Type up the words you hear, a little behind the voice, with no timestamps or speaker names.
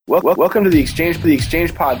Welcome to the Exchange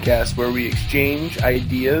podcast, where we exchange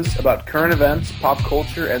ideas about current events, pop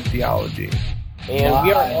culture, and theology. And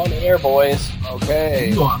we are on air, boys. Okay.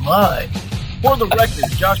 You are live. For the record,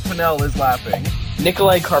 Josh Pinnell is laughing.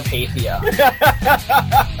 Nikolai Carpathia.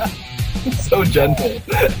 So gentle.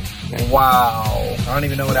 Wow. I don't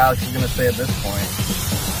even know what Alex is going to say at this point.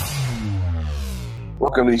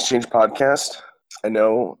 Welcome to the Exchange podcast. I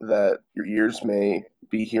know that your ears may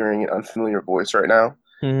be hearing an unfamiliar voice right now.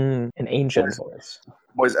 An ancient voice.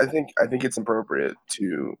 Boys, I think it's appropriate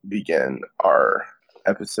to begin our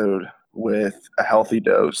episode with a healthy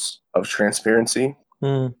dose of transparency,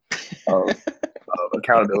 of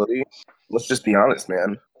accountability. Let's just be honest,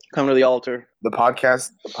 man. Come to the altar. The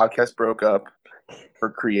podcast broke up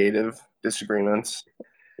for creative disagreements.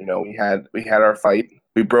 You know, we had our fight.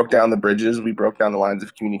 We broke down the bridges. We broke down the lines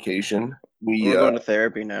of communication. We're going to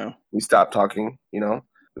therapy now. We stopped talking. You know,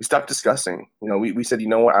 we stopped discussing. You know, we said, you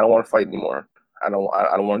know what? I don't want to fight anymore. I don't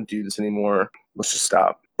want to do this anymore. Let's just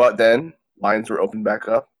stop. But then lines were opened back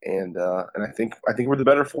up, and I think we're the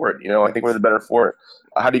better for it. You know, I think we're the better for it.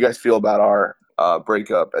 How do you guys feel about our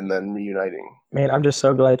breakup and then reuniting? Man, I'm just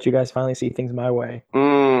so glad you guys finally see things my way.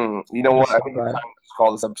 You know what? I think it's time to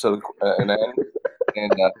call this episode an end.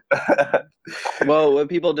 And well, what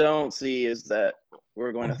people don't see is that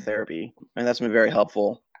we're going to therapy, and that's been very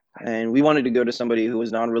helpful. And we wanted to go to somebody who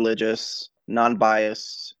was non-religious,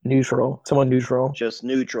 non-biased, someone neutral, just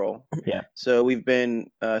neutral. Yeah. So we've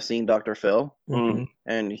been seeing Dr. Phil, Mm-hmm.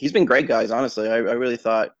 and he's been great, guys. Honestly, I really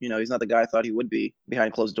thought, he's not the guy I thought he would be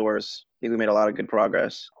behind closed doors. I think we made a lot of good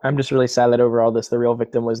progress. I'm just really sad that over all this, the real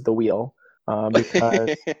victim was the wheel,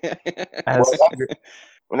 because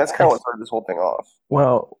and that's kind of what started this whole thing off.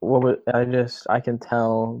 Well, I can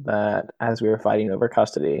tell that as we were fighting over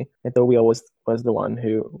custody, that the wheel was the one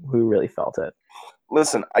who really felt it.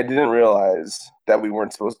 Listen, I didn't realize that we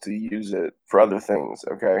weren't supposed to use it for other things,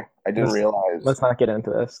 okay? I didn't realize. Let's not get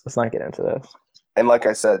into this. And like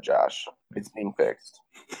I said, Josh, it's being fixed.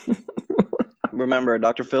 Remember,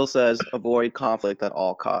 Dr. Phil says avoid conflict at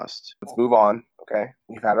all costs. Let's move on, okay?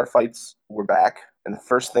 We've had our fights. We're back. And the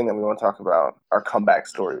first thing that we want to talk about are comeback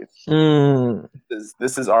stories.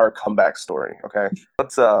 This is our comeback story, okay?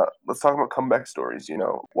 Let's talk about comeback stories. You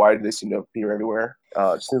know, why do they seem to appear everywhere?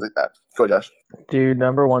 Just things like that. Go, Josh. Dude,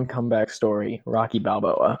 number one comeback story: Rocky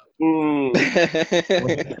Balboa. When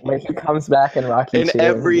he comes back in Rocky in 2,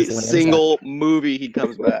 every single movie, he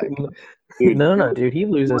comes back. No, dude, he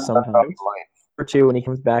loses sometimes. Or 2 when he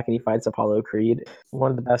comes back and he fights Apollo Creed. One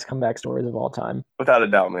of the best comeback stories of all time. Without a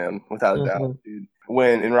doubt, man. Without a doubt, dude.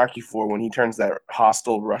 When in Rocky 4, when he turns that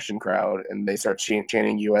hostile Russian crowd and they start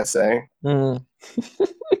chanting USA, knowing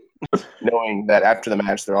that after the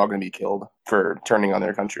match they're all going to be killed for turning on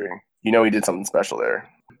their country, you know he did something special there.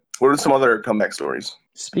 What are some other comeback stories?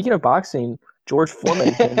 Speaking of boxing, George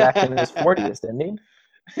Foreman came back in his 40s, didn't he?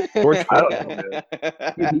 George Foreman.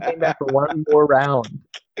 Dude, he came back for one more round.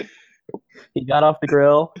 He got off the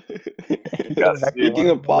grill. Speaking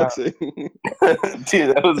of boxing. Dude,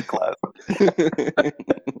 that was a class.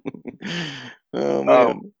 Oh,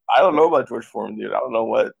 man. I don't know about George Foreman, dude. I don't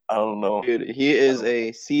know. Dude, he is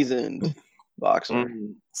a seasoned boxer.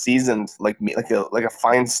 Seasoned, like a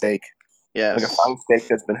fine steak. Yes. Like a fine steak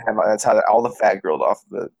that's how all the fat grilled off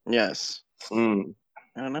of it. Yes. I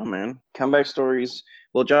don't know, man. Comeback stories.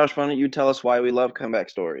 Well, Josh, why don't you tell us why we love comeback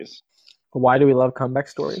stories? Why do we love comeback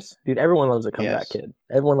stories? Dude, everyone loves a comeback kid.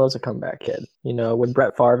 Everyone loves a comeback kid. You know, when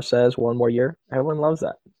Brett Favre says one more year, everyone loves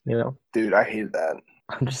that, you know? Dude, I hated that.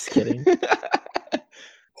 I'm just kidding.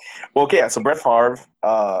 Well, okay, so Brett Favre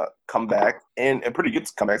comeback, and a pretty good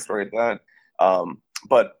comeback story at that.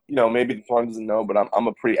 But, you know, maybe the farm doesn't know, but I'm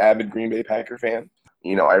a pretty avid Green Bay Packer fan.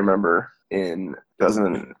 You know, I remember in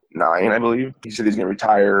 2009, I believe, he said he's going to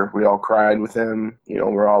retire. We all cried with him. You know,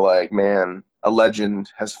 we're all like, man, a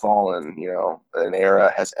legend has fallen, you know, an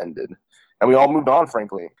era has ended. And we all moved on,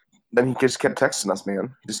 frankly. Then he just kept texting us,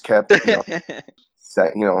 man. He just kept,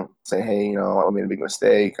 saying, hey, you know, I made a big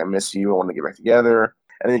mistake. I miss you. I want to get back together.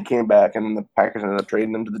 And then he came back, and the Packers ended up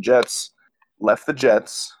trading him to the Jets, left the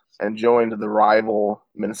Jets, and joined the rival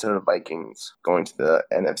Minnesota Vikings, going to the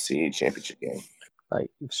NFC Championship game.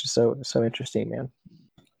 Like, it's just so interesting, man.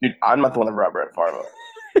 Dude, I'm not the one that brought Brett Favre up.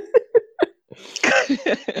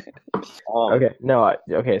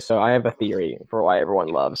 Okay, so I have a theory for why everyone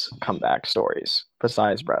loves comeback stories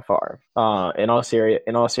besides Brett Favre. In all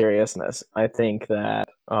seriousness, I think that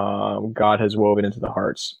God has woven into the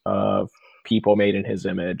hearts of people made in his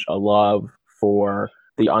image a love for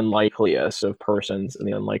the unlikeliest of persons and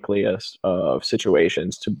the unlikeliest of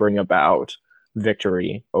situations to bring about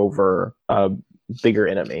victory over a bigger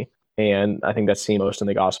enemy. and I think that's seen most in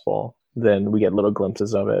the gospel. Then we get little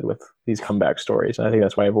glimpses of it with these comeback stories, and I think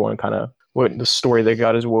that's why everyone kind of the story that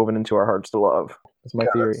God has woven into our hearts to love. That's my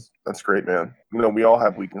theory. That's great, man. We all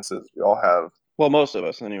have weaknesses. We all have. Well, most of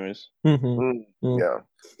us, anyways. Yeah.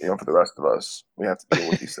 For the rest of us, we have to deal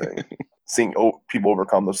with these things. Seeing people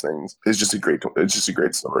overcome those things is just a great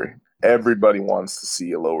story. Everybody wants to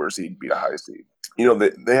see a lower seed beat a high seed.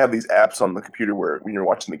 They have these apps on the computer where when you're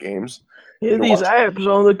watching the games. These apps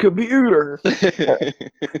on the computer.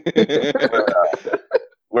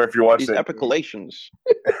 Where if you're watching these epiculations.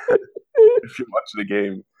 If you're watching a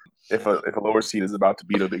game, if a lower seed is about to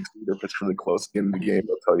beat a big seed or if it's really close in the game,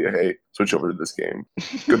 they'll tell you, hey, switch over to this game.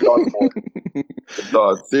 Good thoughts, boy. Good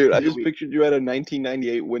thoughts. Dude, I just pictured you at a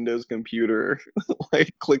 1998 Windows computer,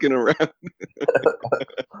 like clicking around.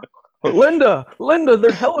 Linda,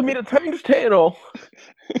 they're telling me to change channel.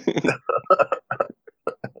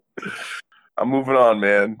 I'm moving on,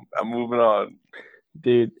 man. I'm moving on.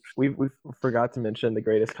 Dude, we forgot to mention the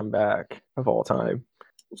greatest comeback of all time.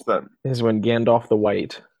 What's that? Is when Gandalf the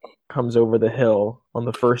White comes over the hill on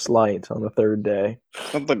the first light on the third day.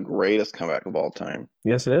 It's not the greatest comeback of all time.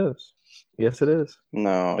 Yes, it is. Yes, it is.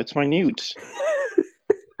 No, it's minute.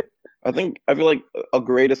 I feel like a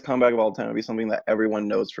greatest comeback of all time would be something that everyone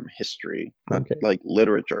knows from history, not like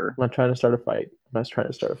literature. I'm not trying to start a fight.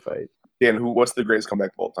 Dan, what's the greatest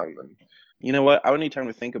comeback of all time then? You know what? I would need time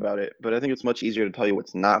to think about it, but I think it's much easier to tell you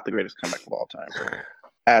what's not the greatest comeback of all time.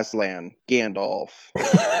 Aslan, Gandalf,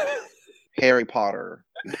 Harry Potter,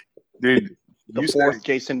 dude, the fourth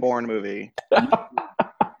Jason Bourne movie.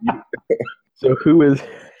 So who is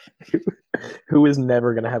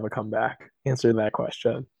never gonna have a comeback? Answer that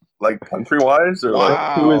question. Like country-wise, or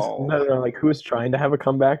who is trying to have a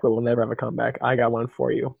comeback but will never have a comeback? I got one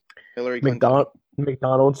for you. Hillary Clinton.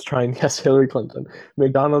 McDonald's trying. Yes, Hillary Clinton.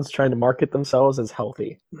 McDonald's trying to market themselves as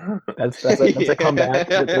healthy. That's a comeback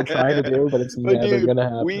that they're trying to do, but it's never gonna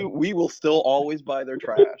happen. We will still always buy their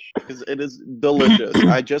trash because it is delicious.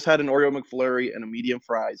 I just had an Oreo McFlurry and a medium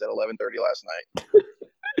fries at 11:30 last night,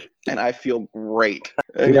 and I feel great.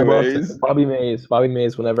 Anyways, Bobby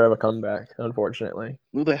Mays will never have a comeback, unfortunately.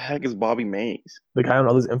 Who the heck is Bobby Mays? The guy on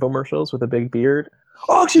all those infomercials with a big beard.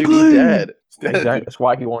 Dude, he's dead. That's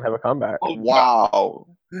why he won't have a comeback. Oh, wow.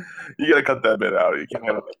 You gotta cut that bit out. You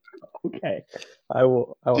can't. Okay. I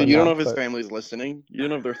will. Dude, you don't know if his family's listening. You don't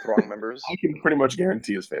know if they're Throng members. I can pretty much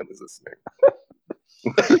guarantee his family's listening.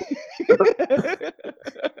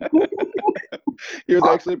 He was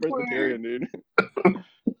actually a Presbyterian, dude.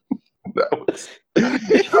 That was.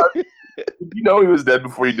 You know he was dead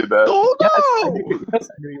before he did that. Oh no! Yes,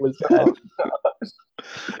 I knew he was dead.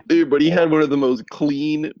 Dude, but he had one of the most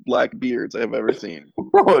clean black beards I've ever seen.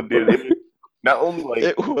 Oh, dude, not only like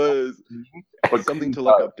it was but something to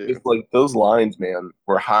look up to. It's like those lines, man,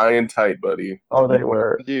 were high and tight, buddy. Oh, they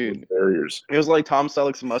were, dude. Barriers. It was like Tom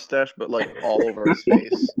Selleck's mustache, but like all over his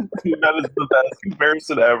face. Dude, that is the best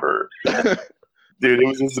comparison ever. Dude, it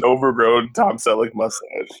was just an overgrown Tom Selleck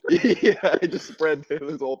mustache. Yeah, it just spread to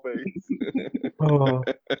his whole face. Oh.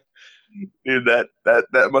 Dude,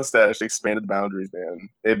 that mustache expanded the boundaries, man.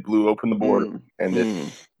 It blew open the border,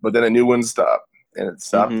 but then a new one stopped, and it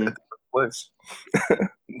stopped at the place.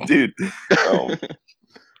 Dude,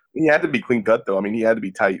 he had to be clean cut though. I mean, he had to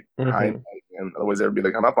be tight, high and tight, man. Otherwise, everybody would be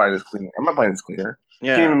like, "I'm not buying this cleaner. I'm not buying this cleaner."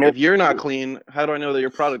 Yeah, if you're not clean, how do I know that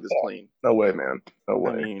your product is clean? No way, man. No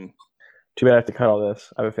way. I mean, too bad I have to cut all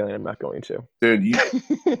this. I have a feeling I'm not going to. Dude,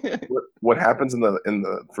 what happens in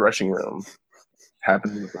the threshing room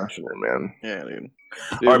happens in the threshing room, man. Yeah, dude.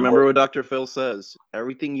 Remember what Dr. Phil says?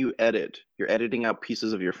 Everything you edit, you're editing out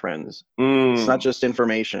pieces of your friends. It's not just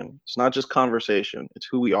information. It's not just conversation. It's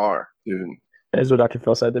who we are. Dude. That is what Dr.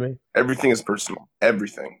 Phil said to me. Everything is personal.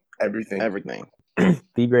 Everything.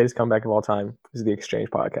 The greatest comeback of all time is the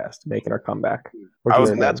Exchange podcast, making our comeback.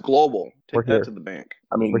 That's global. Take that to the bank.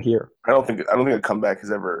 I mean, we're here. I don't think a comeback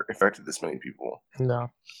has ever affected this many people.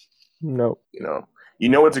 No. You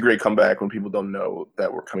know it's a great comeback when people don't know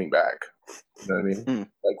that we're coming back. You know what I mean?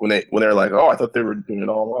 Like when they're like, "Oh, I thought they were doing it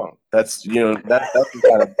all along." That's that's the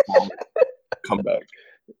kind of comeback.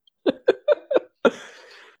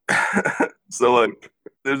 So like,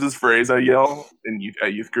 there's this phrase I yell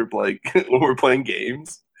at youth group, like when we're playing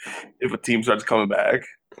games, if a team starts coming back,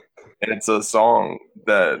 and it's a song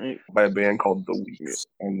that by a band called The Weeks,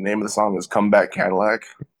 and the name of the song is "Come Back Cadillac."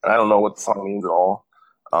 And I don't know what the song means at all.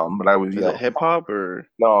 But I was. Is it hip hop or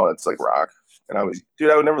no? It's like rock. And I would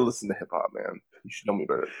never listen to hip hop, man. You should know me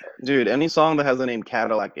better. Dude, any song that has the name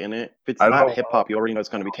Cadillac in it, if it's not hip hop, you already know it's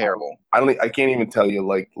going to be terrible. I can't even tell you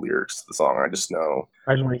like the lyrics to the song. I just know.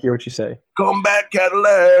 I just want to hear what you say. Come back,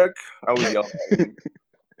 Cadillac. I was yelling.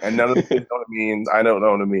 And none of the kids know what it means. I don't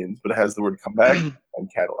know what it means, but it has the word comeback and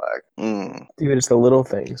Cadillac. Dude, it's the little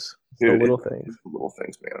things. It's the Dude, little things. It's the little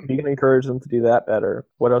things, If man. you can encourage them to do that better,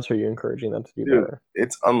 what else are you encouraging them to do Dude, better?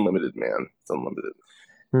 it's unlimited, man. It's unlimited.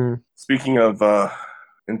 Hmm. Speaking of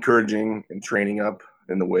encouraging and training up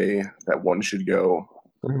in the way that one should go,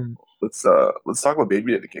 Hmm. let's talk about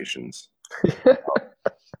baby dedications.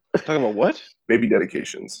 Talking about what? Baby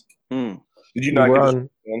dedications. Hmm. Did you You not were get this on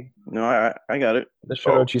one? No, I got it. the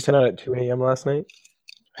show notes you sent out at 2 a.m. last night?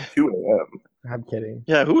 2 a.m. I'm kidding.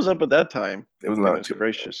 Yeah, who was up at that time? It was not Goodness 2.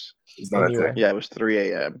 gracious. It's not Anyway. a Yeah, it was 3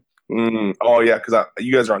 a.m. Oh yeah, because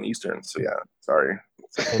you guys are on Eastern, so yeah. Sorry.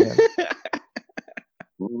 Amen.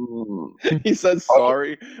 He said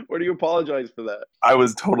sorry. Where do you apologize for that? I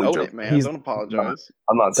was totally Own joking. it, man. Don't apologize.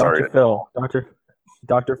 I'm not sorry.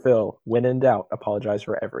 Dr. Phil, when in doubt, apologize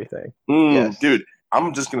for everything. Yes. Dude,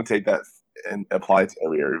 I'm just gonna take that and apply it to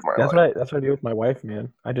every area of my life. That's what I do with my wife,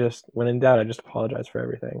 man. When in doubt, I just apologize for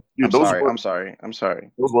everything. Dude, I'm sorry. I'm sorry. I'm sorry.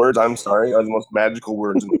 Those words, I'm sorry, are the most magical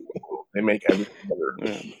words in the world. They make everything better.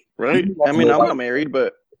 Yeah. Right? I mean, I'm not married,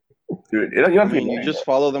 but dude, you don't have to be you married. just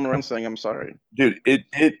follow them around saying I'm sorry. Dude,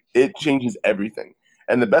 it changes everything.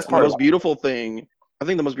 And the best part, I think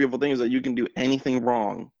the most beautiful thing is that you can do anything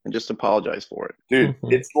wrong and just apologize for it. dude,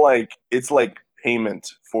 it's like payment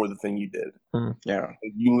for the thing you did. Yeah.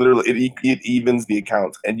 You literally it evens the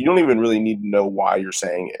accounts, and you don't even really need to know why you're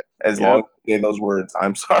saying it. As long as you say those words,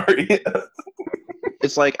 I'm sorry.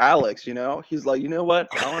 It's like Alex, he's like, you know what?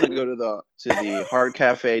 I want to go to the Hard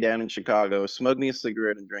Cafe down in Chicago, smoke me a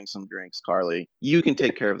cigarette and drink some drinks. Carly, you can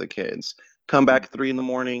take care of the kids. Come back at 3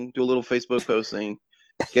 a.m, do a little Facebook posting,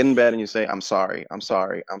 get in bed, and you say, I'm sorry.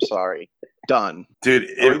 Done. Dude,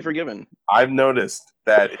 Already forgiven. I've noticed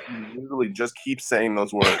that if you literally just keep saying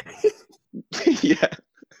those words yeah.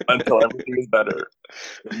 until everything is better,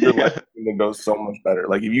 your life is going to go so much better.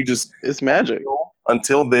 Like if you just it's magic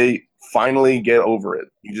until they finally get over it.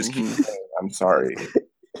 You just keep saying, I'm sorry.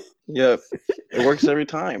 Yep. It works every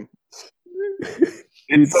time.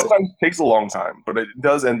 It sometimes takes a long time, but it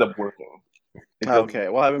does end up working. Okay.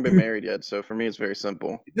 Well, I haven't been married yet, so for me it's very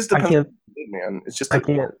simple. It just depends, man. It's just I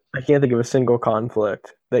can't think of a single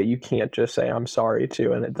conflict that you can't just say I'm sorry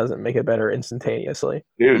to, and it doesn't make it better instantaneously.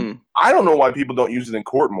 Dude, I don't know why people don't use it in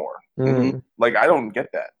court more. Like I don't get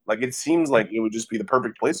that. Like it seems like it would just be the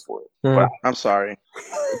perfect place for it. But I'm sorry.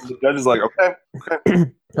 The judge is like, okay.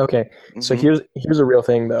 Okay. So here's a real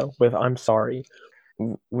thing though with I'm sorry.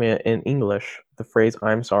 When in English, the phrase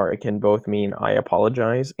I'm sorry can both mean I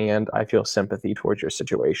apologize and I feel sympathy towards your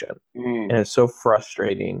situation. And it's so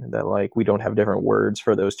frustrating that like we don't have different words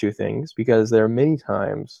for those two things because there are many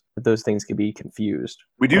times that those things can be confused.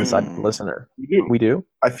 We do. Inside the listener. We do.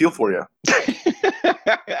 I feel for you.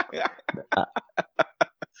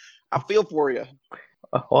 I feel for you.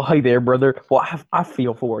 Well, hi there, brother. Well, I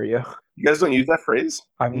feel for you. You guys don't use that phrase?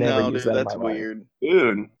 I've never used that in my life. That's weird.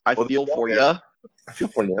 Dude. I feel for you. I feel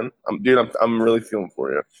for you, man. I'm really feeling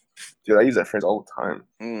for you. Dude, I use that phrase all the time.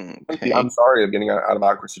 Okay. I'm sorry of getting out of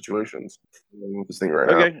awkward situations. This thing right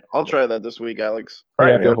now. Okay, I'll try that this week, Alex. All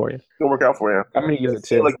right, I feel for you. It'll work out for you. I'm gonna use it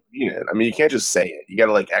too. Like mean it. I mean, you can't just say it. You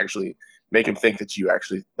gotta like actually make them think that you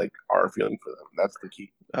actually like are feeling for them. That's the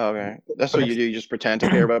key. Okay, that's what you do. You just pretend to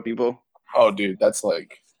care about people. Oh, dude, that's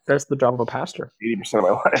the job of a pastor. 80% of my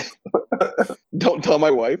life. Don't tell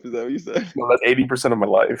my wife. Is that what you said? No, that's 80% of my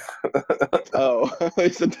life. Oh, you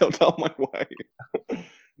said don't tell my wife.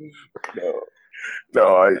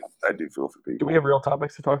 No, I do feel for people. Do we have real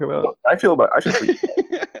topics to talk about? I feel for you.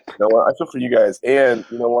 You know what? I feel for you guys, and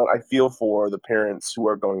you know what? I feel for the parents who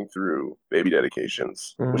are going through baby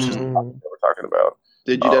dedications, which is what we're talking about.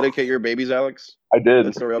 Did you dedicate your babies, Alex? I did.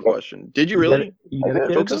 That's the real question. Did you really?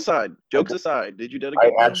 Jokes them? aside. Did you dedicate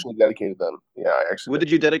them? I actually dedicated them. Yeah, I actually. What did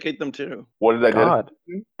you dedicate them to? What did I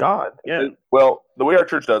do? God. Yeah. Well, the way our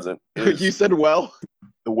church does it is you said well.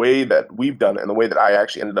 The way that we've done it and the way that I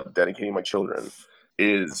actually ended up dedicating my children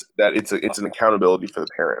is that it's an accountability for the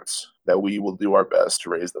parents that we will do our best to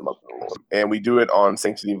raise them up in the Lord. And we do it on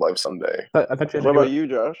Sanctity of Life Sunday. What about you,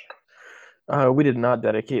 Josh? We did not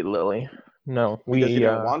dedicate Lily. No. Because you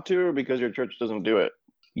don't want to or because your church doesn't do it?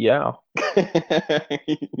 Yeah.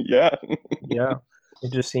 Yeah. Yeah.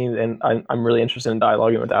 It just seems, and I'm really interested in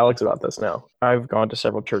dialoguing with Alex about this now. I've gone to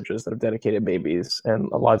several churches that have dedicated babies,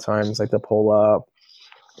 and a lot of times, like, they'll pull up,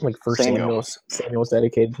 like, first Samuel's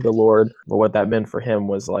dedicated to the Lord, but what that meant for him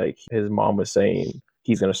was, like, his mom was saying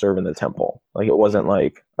he's going to serve in the temple. Like, it wasn't,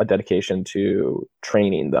 like, a dedication to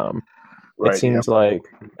training them. Right, it seems like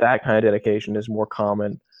that kind of dedication is more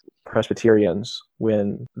common Presbyterians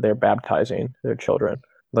when they're baptizing their children.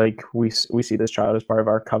 Like we see this child as part of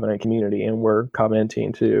our covenant community, and we're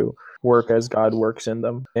covenanting to work as God works in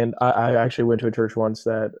them. And I actually went to a church once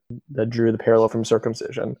that drew the parallel from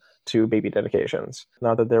circumcision to baby dedications.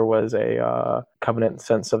 Not that there was a covenant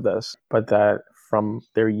sense of this, but that from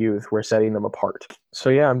their youth, we're setting them apart. So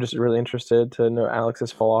yeah, I'm just really interested to know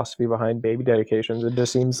Alex's philosophy behind baby dedications. It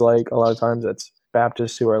just seems like a lot of times it's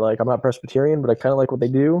Baptists who are like, I'm not Presbyterian, but I kind of like what they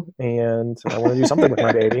do, and I want to do something with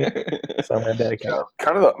my baby, so I'm going to dedicate it.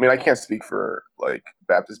 Kind of. I mean, I can't speak for like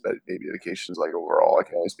Baptist baby dedications like overall. I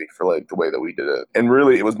can only speak for like the way that we did it, and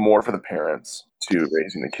really, it was more for the parents to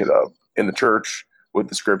raising the kid up in the church with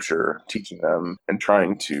the scripture, teaching them and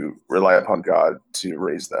trying to rely upon God to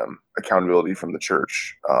raise them. Accountability from the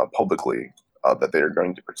church publicly that they are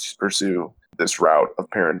going to pursue this route of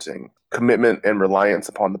parenting. Commitment and reliance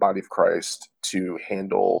upon the body of Christ to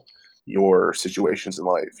handle your situations in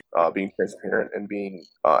life, being transparent and being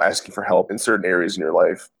asking for help in certain areas in your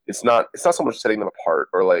life. It's not so much setting them apart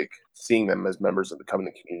or like seeing them as members of the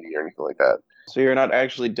covenant community or anything like that. So you're not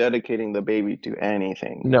actually dedicating the baby to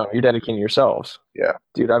anything. No, you're dedicating yourselves. Yeah.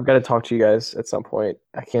 Dude, I've got to talk to you guys at some point.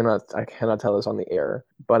 I cannot tell this on the air,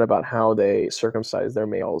 but about how they circumcise their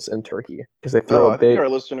males in Turkey, because they throw I think our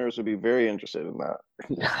listeners would be very interested in that.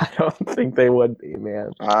 I don't think they would be,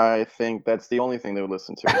 man. I think that's the only thing they would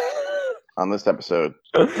listen to on this episode.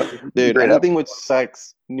 Dude, anything with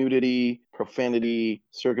sex, nudity, profanity,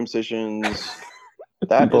 circumcisions,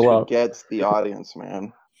 that just forgets the audience,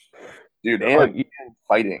 man. Dude, and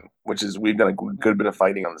fighting, which is we've done a good bit of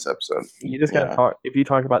fighting on this episode. You just gotta talk. If you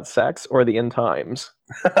talk about sex or the end times,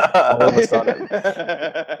 all of a sudden,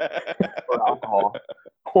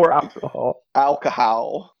 or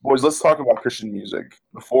alcohol. Boys, let's talk about Christian music.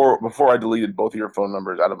 Before I deleted both of your phone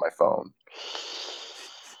numbers out of my phone.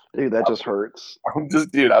 Dude, that just hurts. I'm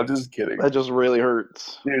just kidding. That just really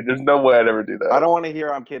hurts. Dude, there's no way I'd ever do that. I don't want to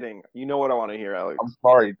hear I'm kidding. You know what I want to hear, Alex.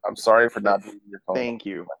 I'm sorry for not deleting your phone.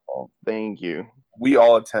 Thank you. We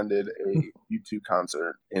all attended a U2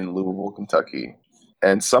 concert in Louisville, Kentucky.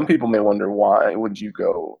 And some people may wonder, why would you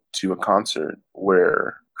go to a concert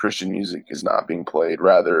where Christian music is not being played,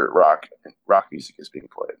 rather rock music is being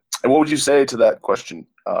played? And what would you say to that question,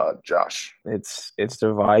 Josh? It's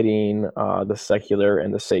dividing the secular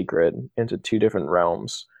and the sacred into two different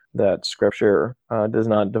realms that Scripture does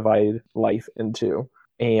not divide life into.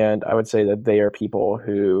 And I would say that they are people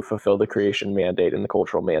who fulfill the creation mandate and the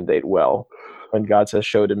cultural mandate well. When God says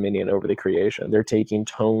show dominion over the creation, they're taking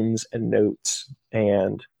tones and notes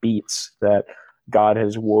and beats that God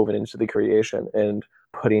has woven into the creation and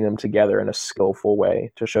putting them together in a skillful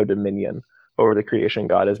way to show dominion over the creation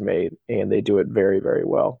God has made, and they do it very, very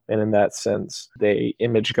well. And in that sense, they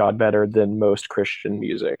image God better than most Christian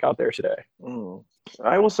music out there today.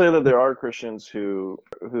 I will say that there are Christians who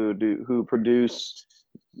produce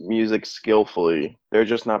music skillfully. They're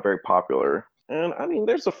just not very popular. And I mean,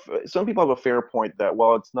 some people have a fair point that,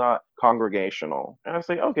 well, it's not congregational. And I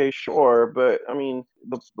say, okay, sure, but I mean,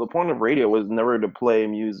 the point of radio was never to play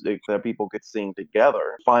music that people could sing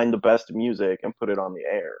together. Find the best music and put it on the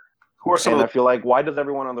air. I feel like, why does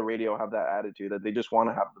everyone on the radio have that attitude that they just want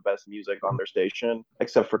to have the best music on their station,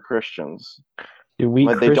 except for Christians? They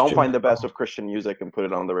don't find the best of Christian music and put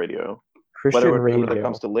it on the radio. Whether it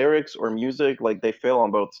comes to lyrics or music, like they fail on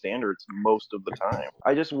both standards most of the time.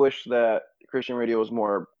 I just wish that Christian radio was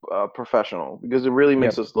more professional, because it really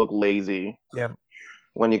makes us look lazy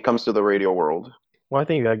when it comes to the radio world. Well, I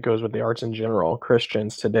think that goes with the arts in general.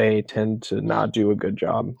 Christians today tend to not do a good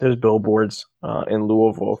job. There's billboards in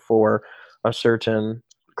Louisville for a certain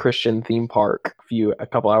Christian theme park a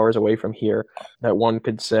couple hours away from here that one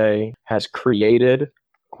could say has created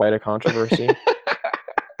quite a controversy.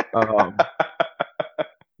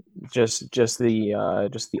 Just the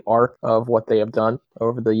arc of what they have done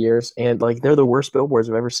over the years, and like they're the worst billboards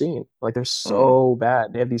I've ever seen. Like they're so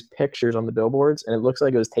bad. They have these pictures on the billboards, and it looks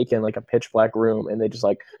like it was taken like a pitch black room, and they just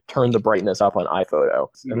like turned the brightness up on iPhoto.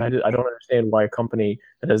 And I don't understand why a company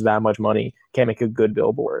that has that much money can't make a good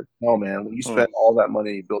billboard. No, man, when you spend all that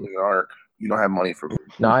money building an arc, you don't have money for.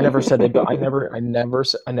 No, I never said that. I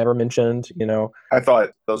never mentioned. I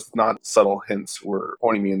thought those not subtle hints were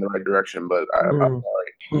pointing me in the right direction, but I'm sorry.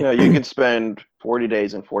 Yeah, you could spend 40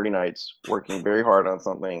 days and 40 nights working very hard on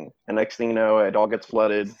something, and next thing you know, it all gets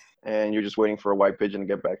flooded, and you're just waiting for a white pigeon to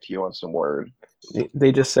get back to you on some word.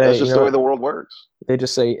 They just say that's just the way the world works. They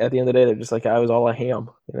just say at the end of the day, they're just like, I was all a ham.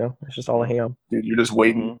 It's just all a ham. Dude, you're just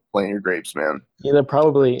waiting, playing your grapes, man.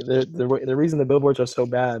 Probably the reason the billboards are so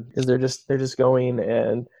bad is they're just going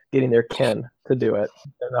and getting their kin to do it.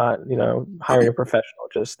 They're not, hiring a professional,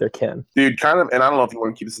 just their kin. Dude, kind of, and I don't know if you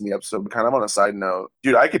want to keep this in the episode, but kind of on a side note,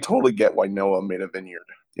 dude, I could totally get why Noah made a vineyard.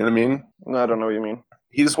 You know what I mean? No, I don't know what you mean.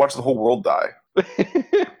 He just watched the whole world die.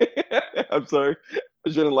 I'm sorry. I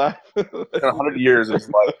shouldn't laugh. In 100 years of his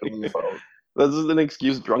life, it was phone. This is an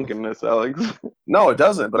excuse drunkenness, Alex. No, it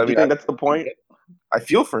doesn't. But Do I you mean, think that's the point? I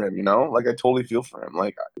feel for him, you know? Like, I totally feel for him.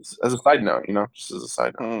 Like, as a side note, you know? Just as a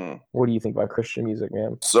side note. What do you think about Christian music,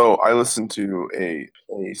 man? So, I listen to a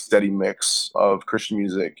steady mix of Christian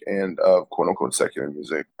music and of quote-unquote secular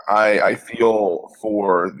music. I feel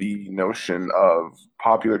for the notion of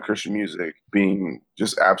popular Christian music being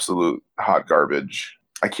just absolute hot garbage.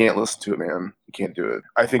 I can't listen to it, man. I can't do it.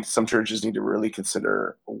 I think some churches need to really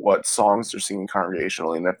consider what songs they're singing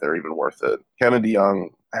congregationally and if they're even worth it. Kevin DeYoung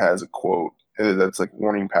has a quote that's like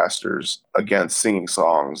warning pastors against singing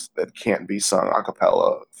songs that can't be sung a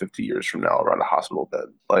cappella 50 years from now around a hospital bed.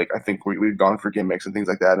 Like, I think we've gone for gimmicks and things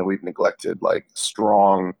like that, and we've neglected like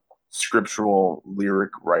strong scriptural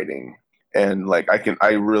lyric writing. And like,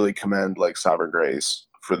 I really commend like Sovereign Grace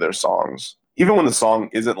for their songs. Even when the song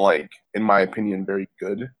isn't, like, in my opinion, very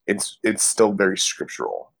good, it's still very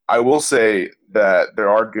scriptural. I will say that there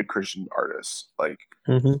are good Christian artists, like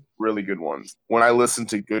really good ones. When I listen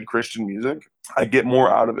to good Christian music, I get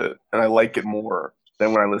more out of it, and I like it more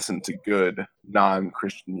than when I listen to good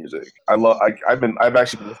non-Christian music. I've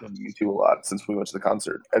actually been listening to U2 a lot since we went to the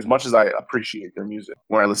concert. As much as I appreciate their music,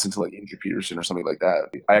 when I listen to like Andrew Peterson or something like that,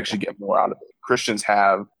 I actually get more out of it. Christians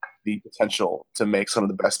have the potential to make some of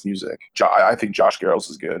the best music. I think Josh Garrels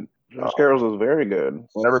is good. Josh Garrels is very good.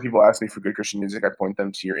 Whenever people ask me for good Christian music, I point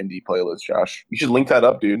them to your indie playlist, Josh. You should link that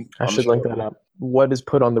up, dude. I should link that up. What is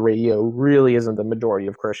put on the radio really isn't the majority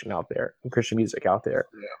of Christian music out there.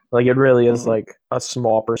 Yeah. Like, it really is like a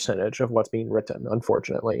small percentage of what's being written,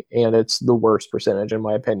 unfortunately. And it's the worst percentage, in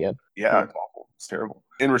my opinion. Yeah, it's awful. It's terrible.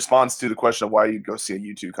 In response to the question of why you'd go see a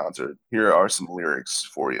U2 concert, here are some lyrics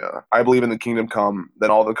for you. I believe in the kingdom come, then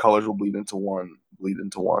all the colors will bleed into one.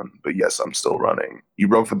 But yes, I'm still running. You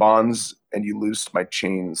broke the bonds and you loosed my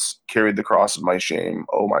chains, carried the cross of my shame.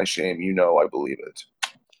 Oh, my shame, you know I believe it.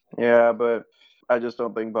 Yeah, but I just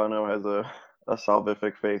don't think Bono has a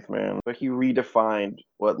salvific faith, man. But he redefined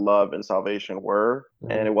what love and salvation were,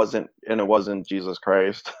 and it wasn't Jesus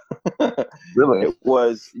Christ. Really? It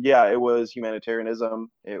was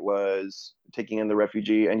humanitarianism. It was taking in the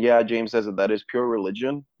refugee. And yeah, James says that is pure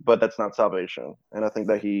religion, but that's not salvation. And I think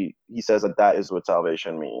that he says that is what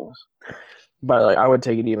salvation means. But like, I would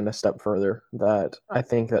take it even a step further. That I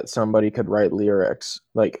think that somebody could write lyrics,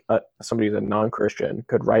 like somebody who's a non-Christian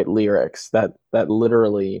could write lyrics that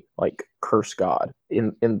literally like curse God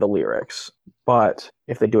in the lyrics. But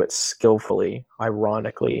if they do it skillfully,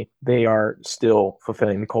 ironically, they are still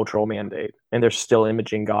fulfilling the cultural mandate, and they're still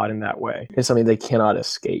imaging God in that way. It's something they cannot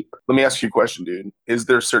escape. Let me ask you a question, dude. Is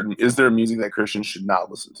there music that Christians should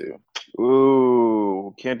not listen to?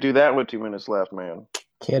 Ooh, can't do that with 2 minutes left, man.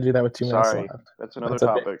 Can't do that with 2 minutes Sorry, left. that's another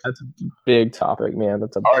topic. That's a big topic, man.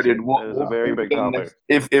 That's a all right, dude. It's a very big topic.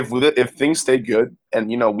 If things stay good and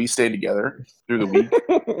we stay together through the week,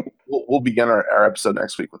 we'll begin our episode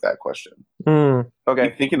next week with that question. Okay.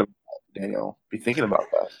 Be thinking about that, Daniel. Be thinking about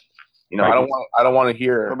that. I don't want to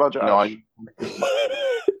hear. What about Josh?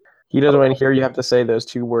 He doesn't want to hear you have to say those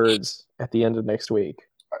 2 words at the end of next week.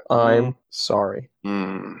 I'm sorry.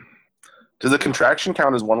 Does a contraction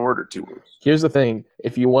count as 1 word or 2 words? Here's the thing.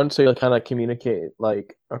 If you want to kind of communicate,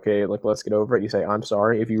 like, okay, like, let's get over it, you say, I'm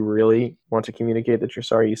sorry. If you really want to communicate that you're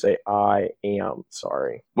sorry, you say, I am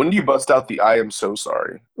sorry. When do you bust out the I am so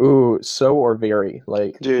sorry? Ooh, so or very.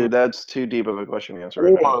 Like, dude, that's too deep of a question to answer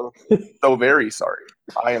right now. So very sorry.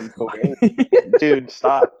 I am so very. Dude,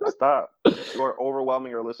 stop. You're overwhelming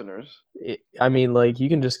your listeners. I mean, like, you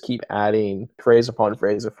can just keep adding phrase upon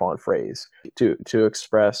phrase upon phrase to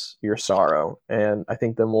express your sorrow. And I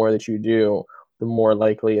think the more that you do, the more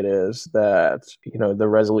likely it is that, the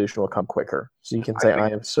resolution will come quicker. So you can say, I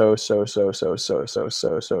am so sorry. Those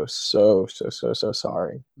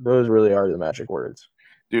really are the magic words.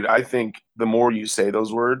 Dude, I think the more you say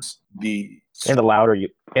those words, and the louder you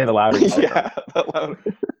yeah, the louder.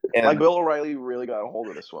 And like, Bill O'Reilly really got a hold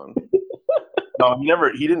of this one. No,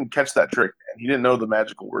 he didn't catch that trick, man. He didn't know the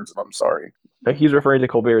magical words of I'm sorry. He's referring to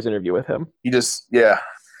Colbert's interview with him. He just, yeah.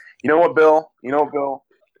 You know what, Bill?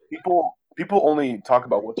 People only talk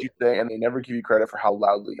about what you say, and they never give you credit for how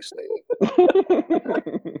loudly you say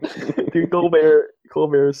it. Dude,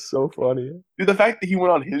 Colbert is so funny. Dude, the fact that he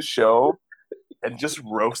went on his show and just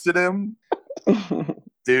roasted him,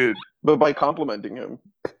 dude. But by complimenting him.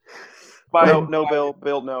 No,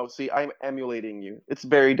 Bill, no. See, I'm emulating you. It's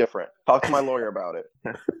very different. Talk to my lawyer about it.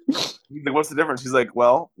 He's like, what's the difference? He's like,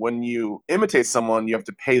 well, when you imitate someone, you have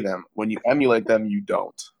to pay them. When you emulate them, you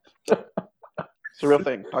don't. It's a real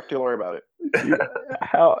thing. Talk to your lawyer about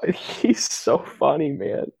it. He's so funny,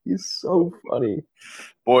 man. He's so funny.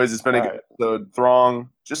 Boys, it's been a All good episode.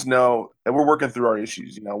 Throng, just know that we're working through our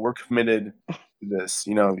issues. We're committed to this.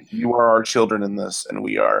 You are our children in this, and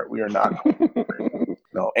we are not.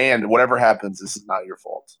 No, and whatever happens, this is not your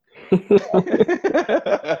fault. And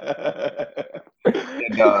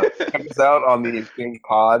check us out on the Exchange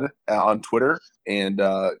Pod on Twitter, and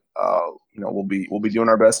we'll be doing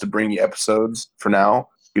our best to bring you episodes. For now,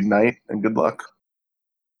 good night and good luck.